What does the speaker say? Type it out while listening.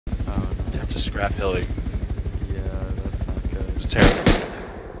It's a scrap hilly. Yeah, that's not good. It's terrible.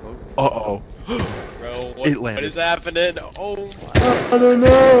 Oh. Uh-oh. Bro, It what landed. is happening? Oh my. I don't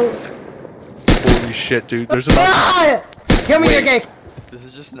know. Holy shit, dude. There's about... Ah! Give me your Wait. cake. This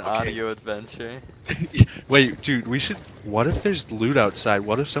is just an Okay. audio adventure. Wait, dude, we should... What if there's loot outside?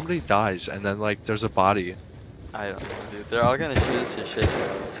 What if somebody dies and then, like, there's a body? I don't know, dude. They're all gonna shoot us to shit.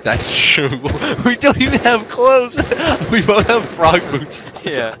 That's true. We don't even have clothes. We both have frog boots.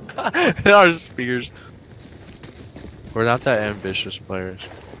 Yeah. And our spears. We're not that ambitious players.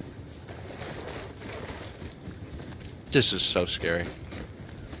 This is so scary.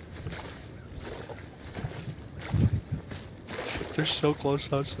 They're so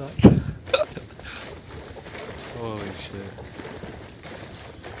close outside. Holy shit.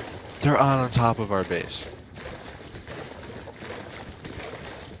 They're on top of our base.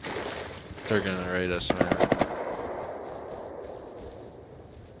 They're gonna raid us, man.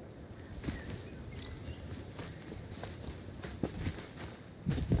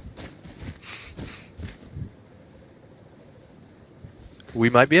 We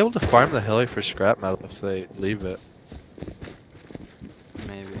might be able to farm the hilly for scrap metal if they leave it.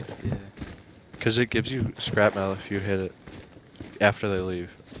 Maybe, yeah. Because it gives you scrap metal if you hit it after they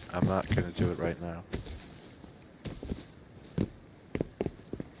leave. I'm not gonna do it right now.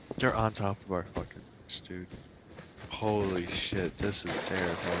 They're on top of our fucking base, dude. Holy shit, this is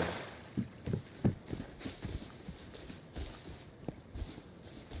terrifying.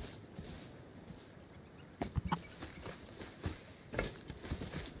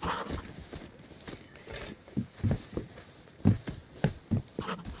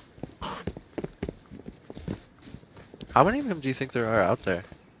 How many of them do you think there are out there?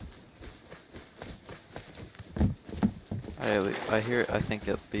 I think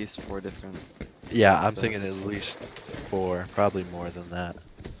at least 4 different. Yeah, I'm So- thinking at least 4, probably more than that.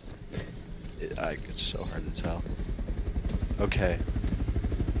 It's so hard to tell. Okay.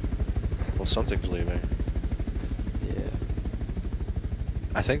 Well, something's leaving. Yeah.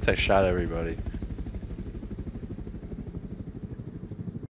 I think they shot everybody.